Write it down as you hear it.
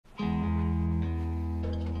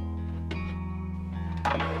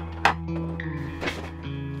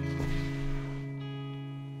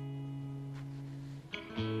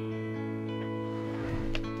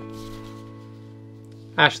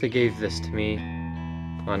Ashley gave this to me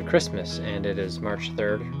on Christmas, and it is March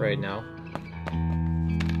 3rd right now.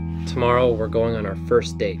 Tomorrow we're going on our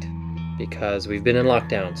first date because we've been in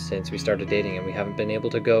lockdown since we started dating and we haven't been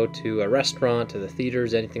able to go to a restaurant, to the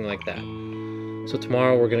theaters, anything like that. So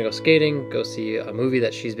tomorrow we're gonna go skating, go see a movie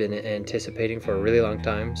that she's been anticipating for a really long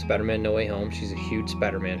time, Spider-Man No Way Home. She's a huge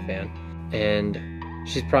Spider-Man fan. And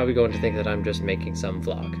she's probably going to think that I'm just making some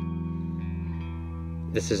vlog.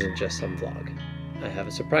 This isn't just some vlog. I have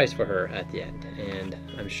a surprise for her at the end, and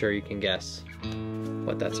I'm sure you can guess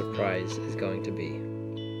what that surprise is going to be.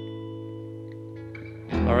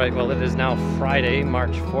 Alright, well it is now Friday,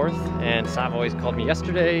 March 4th, and Savoy's called me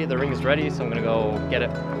yesterday. The ring's ready, so I'm gonna go get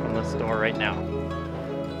it from the store right now.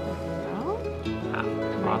 Oh?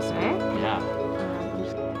 Awesome. Okay. Yeah.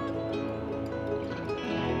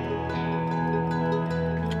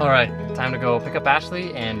 Alright, time to go pick up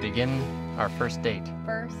Ashley and begin our first date.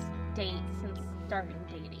 First date since starting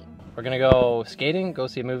dating. We're gonna go skating, go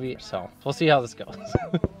see a movie, so we'll see how this goes.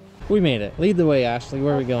 We made it. Lead the way, Ashley.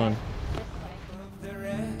 Where are we going?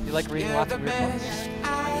 You like reading lots of weird books?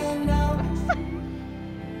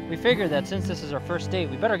 We figured that since this is our first date,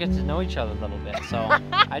 we better get to know each other a little bit. So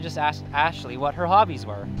I just asked Ashley what her hobbies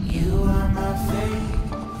were. You are my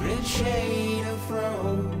favorite shade of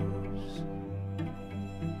rose,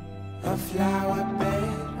 a flower bed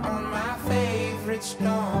on my favorite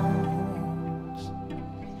stones.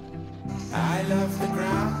 I love the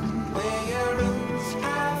ground where your roots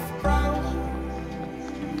have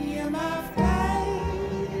grown. You're my favorite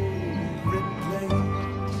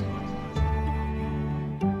place.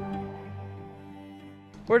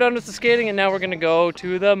 We're done with the skating and now we're gonna go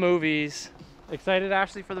to the movies. Excited,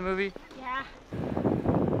 Ashley, for the movie? Yeah.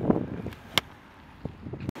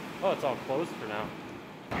 Oh, it's all closed for now.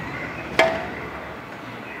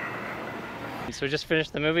 So we just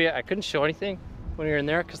finished the movie. I couldn't show anything when we were in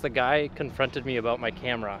there because the guy confronted me about my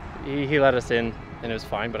camera. He let us in and it was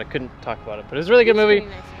fine, but I couldn't talk about it. But it was a really good movie.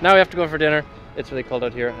 Nice. Now we have to go for dinner. It's really cold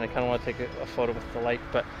out here and I kind of want to take a photo with the light,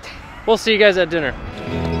 but we'll see you guys at dinner.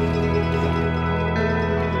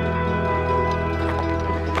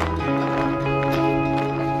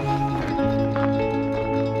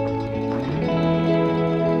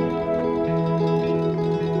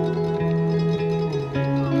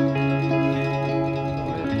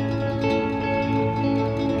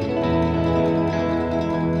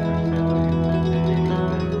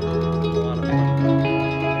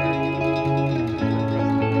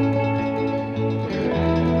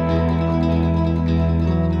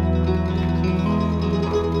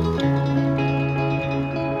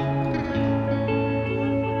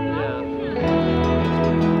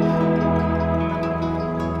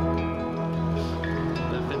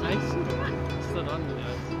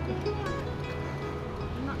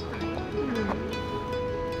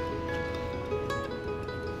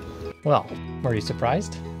 Well, were you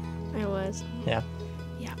surprised? I was. Yeah.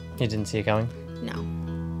 Yeah. You didn't see it coming?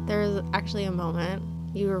 No. There was actually a moment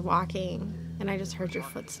you were walking and I just heard your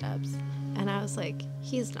footsteps. And I was like,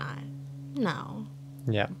 he's not. No.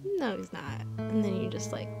 Yeah. No, he's not. And then you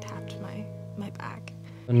just like tapped my back.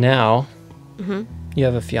 Now, Mm-hmm. you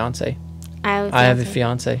have a fiance. I have a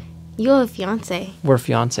fiance. You have a fiance. We're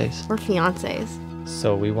fiancés. We're fiancés.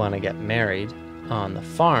 So we want to get married on the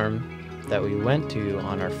farm that we went to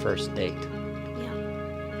on our first date.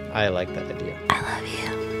 Yeah. I like that idea. I love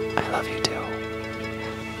you. I love you too.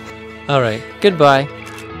 All right, goodbye.